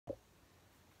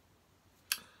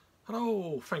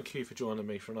Hello, thank you for joining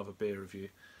me for another beer review.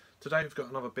 Today we've got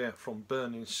another beer from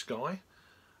Burning Sky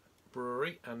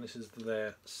Brewery, and this is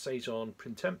their Saison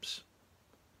Printemps.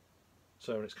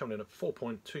 So it's coming in at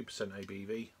 4.2%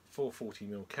 ABV,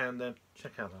 440ml can then.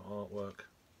 Check out that artwork.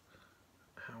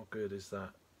 How good is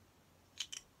that?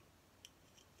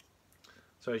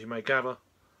 So as you may gather,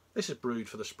 this is brewed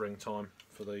for the springtime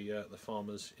for the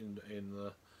farmers in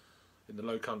the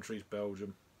Low Countries,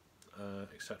 Belgium,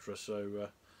 etc. So.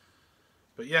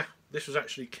 But yeah, this was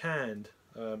actually canned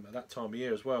at that time of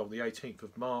year as well, the 18th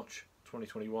of March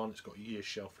 2021. It's got a year's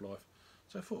shelf life,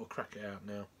 so I thought I'd crack it out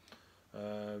now.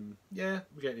 Yeah,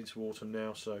 we're getting into autumn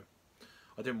now, so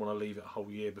I didn't want to leave it a whole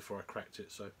year before I cracked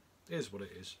it, so it is what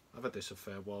it is. I've had this a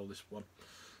fair while, this one.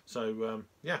 So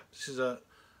yeah, this is a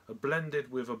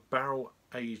blended with a barrel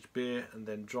aged beer and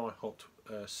then dry hopped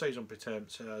Saison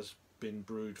Printemps has been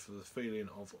brewed for the feeling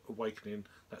of awakening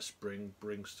that spring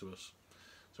brings to us.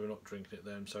 So we're not drinking it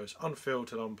then. So it's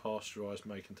unfiltered, unpasteurised,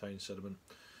 may contain sediment.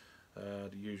 The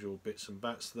usual bits and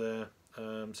bats there.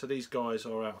 So these guys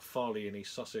are out of Firle in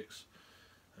East Sussex.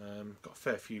 Got a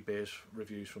fair few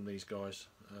reviews from these guys.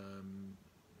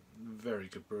 Very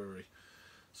good brewery.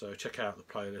 So check out the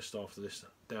playlist after this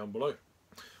down below.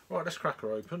 Right, let's crack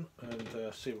her open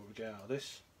and see what we get out of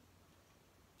this.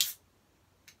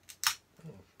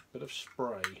 Oh, bit of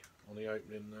spray on the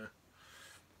opening there.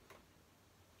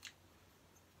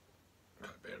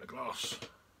 Got a beer in a glass.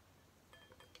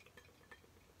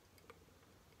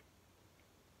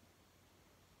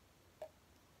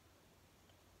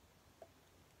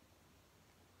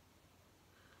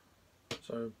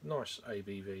 So nice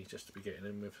ABV just to be getting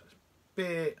in with. A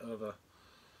bit of a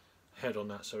head on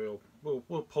that, so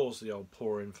we'll pause the old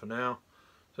pouring for now.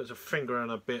 So it's a finger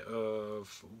and a bit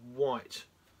of white,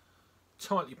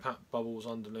 tightly packed bubbles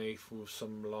underneath with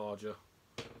some larger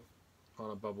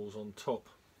kind of bubbles on top.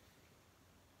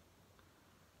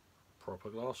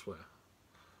 Proper glassware.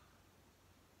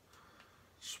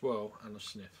 Swirl and a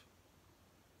sniff.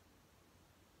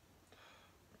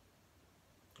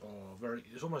 Oh,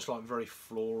 it's almost like very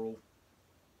floral,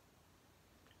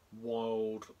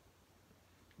 wild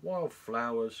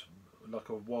flowers, like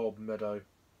a wild meadow.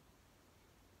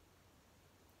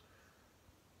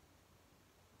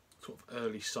 Sort of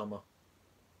early summer.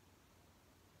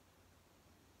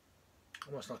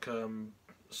 Almost like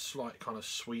slight kind of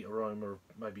sweet aroma of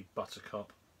maybe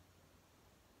buttercup.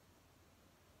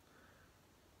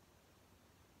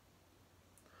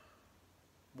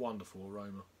 Wonderful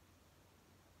aroma.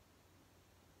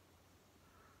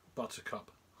 Buttercup,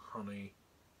 honey.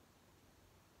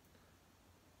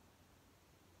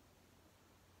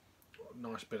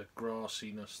 Nice bit of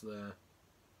grassiness there.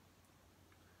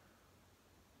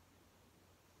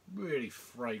 Really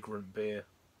fragrant beer.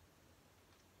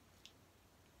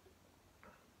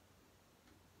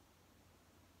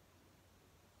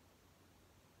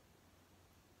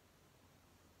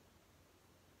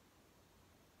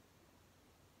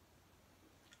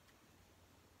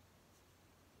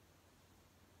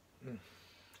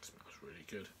 Smells really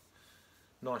good.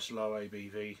 Nice low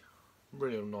ABV.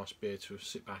 Really nice beer to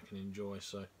sit back and enjoy,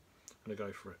 so I'm going to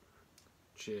go for it.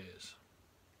 Cheers.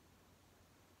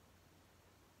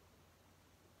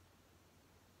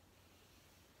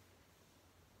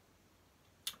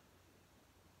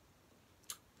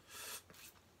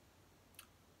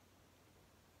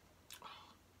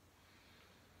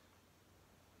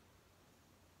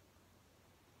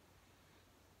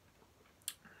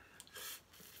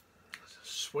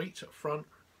 Sweet up front,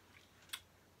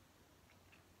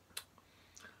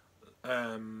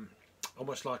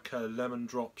 almost like lemon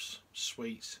drops,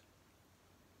 sweet.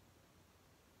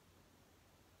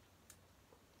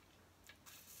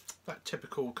 That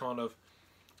typical kind of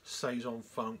Saison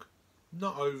funk,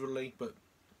 not overly, but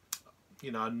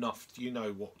you know, enough. You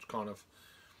know what kind of,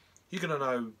 you're gonna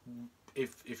know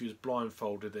if you was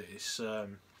blindfolded that it's a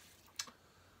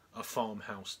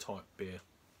Farmhouse type beer.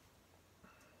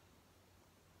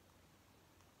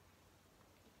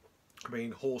 I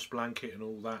mean, horse blanket and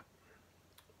all that.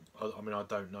 I mean, I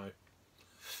don't know.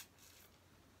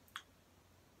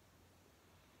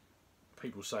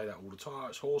 People say that all the time. Oh,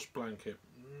 it's horse blanket.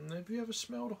 Have you ever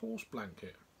smelled a horse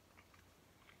blanket?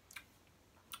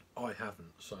 I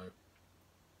haven't, so.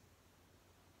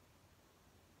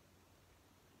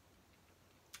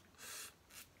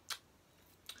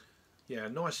 Yeah,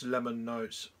 nice lemon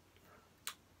notes.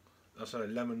 I say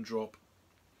lemon drop.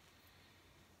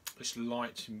 It's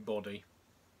light in body.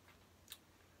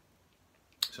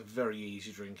 It's a very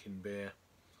easy drinking beer.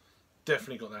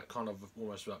 Definitely got that kind of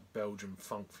almost like Belgian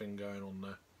funk thing going on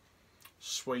there.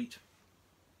 Sweet.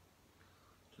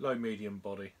 Low medium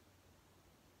body.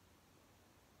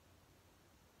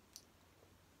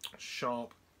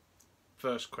 sharp,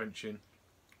 thirst quenching,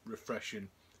 refreshing.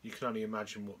 You can only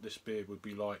imagine what this beer would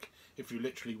be like if you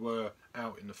literally were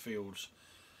out in the fields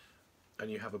and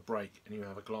you have a break and you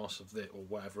have a glass of this, or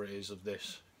whatever it is of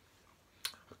this,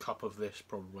 a cup of this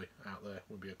probably out there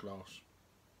would be a glass.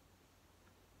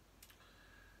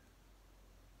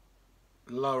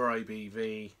 Lower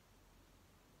ABV,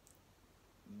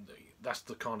 that's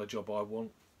the kind of job I want,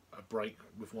 a break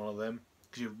with one of them,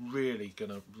 because you're really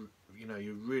gonna, you know,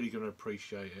 you're really gonna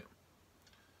appreciate it.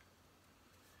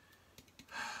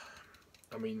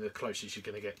 I mean, the closest you're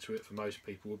going to get to it for most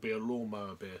people would be a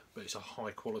lawnmower beer, but it's a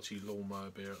high quality lawnmower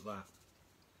beer at that.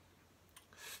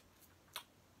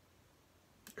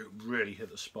 It really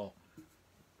hit the spot.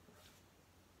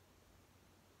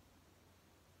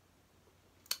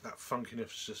 That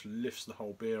funkiness just lifts the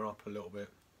whole beer up a little bit.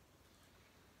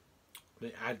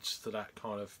 It adds to that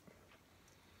kind of,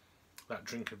 that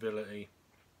drinkability,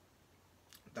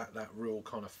 that real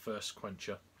kind of thirst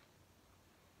quencher.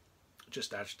 It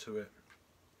just adds to it.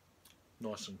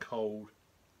 Nice and cold,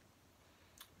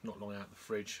 not long out of the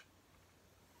fridge.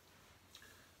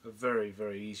 A very,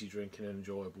 very easy drinking and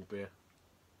enjoyable beer.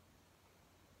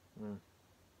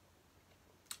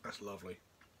 That's lovely.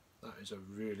 That is a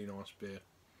really nice beer.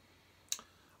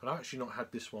 I've actually not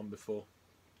had this one before.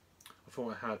 I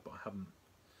thought I had, but I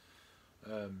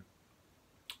haven't.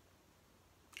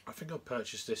 I think I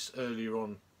purchased this earlier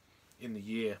on in the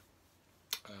year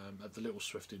at the Little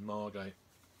Swift in Margate.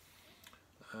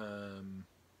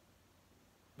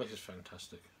 This is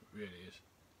fantastic, it really is.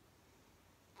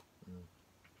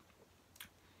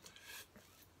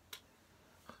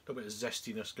 A little bit of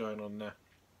zestiness going on there.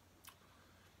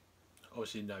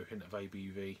 Obviously no hint of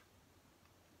ABV.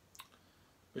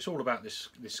 It's all about this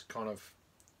kind of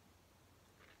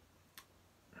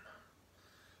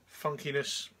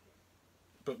funkiness,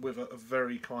 but with a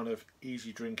very kind of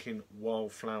easy drinking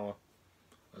wildflower,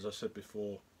 as I said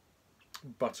before,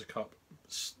 buttercup,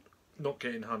 not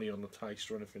getting honey on the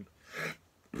taste or anything,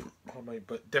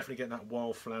 but definitely getting that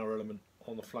wildflower element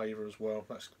on the flavour as well.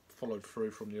 That's followed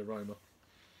through from the aroma.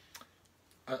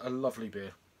 A lovely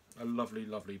beer, a lovely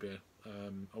beer,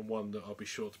 and one that I'll be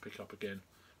sure to pick up again,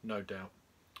 no doubt.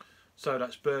 So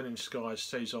that's Burning Sky's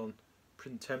Saison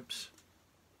Printemps.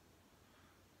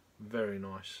 Very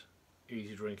nice,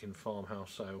 easy drinking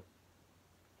farmhouse ale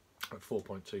at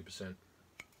 4.2%.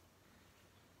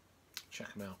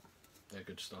 Check them out, they're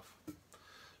good stuff.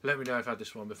 Let me know if you've had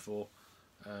this one before.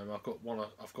 I've got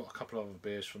a couple of other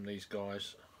beers from these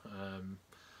guys.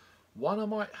 One I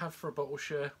might have for a bottle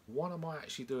share. One I might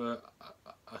actually do a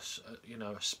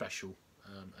special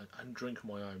and drink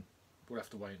my own. We'll have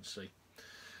to wait and see,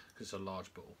 because it's a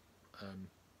large bottle.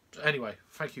 So anyway,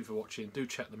 thank you for watching. Do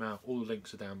check them out. All the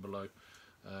links are down below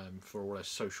for all their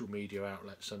social media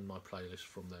outlets and my playlist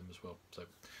from them as well. So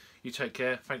you take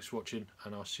care. Thanks for watching,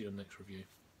 and I'll see you on the next review.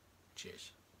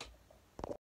 Cheers.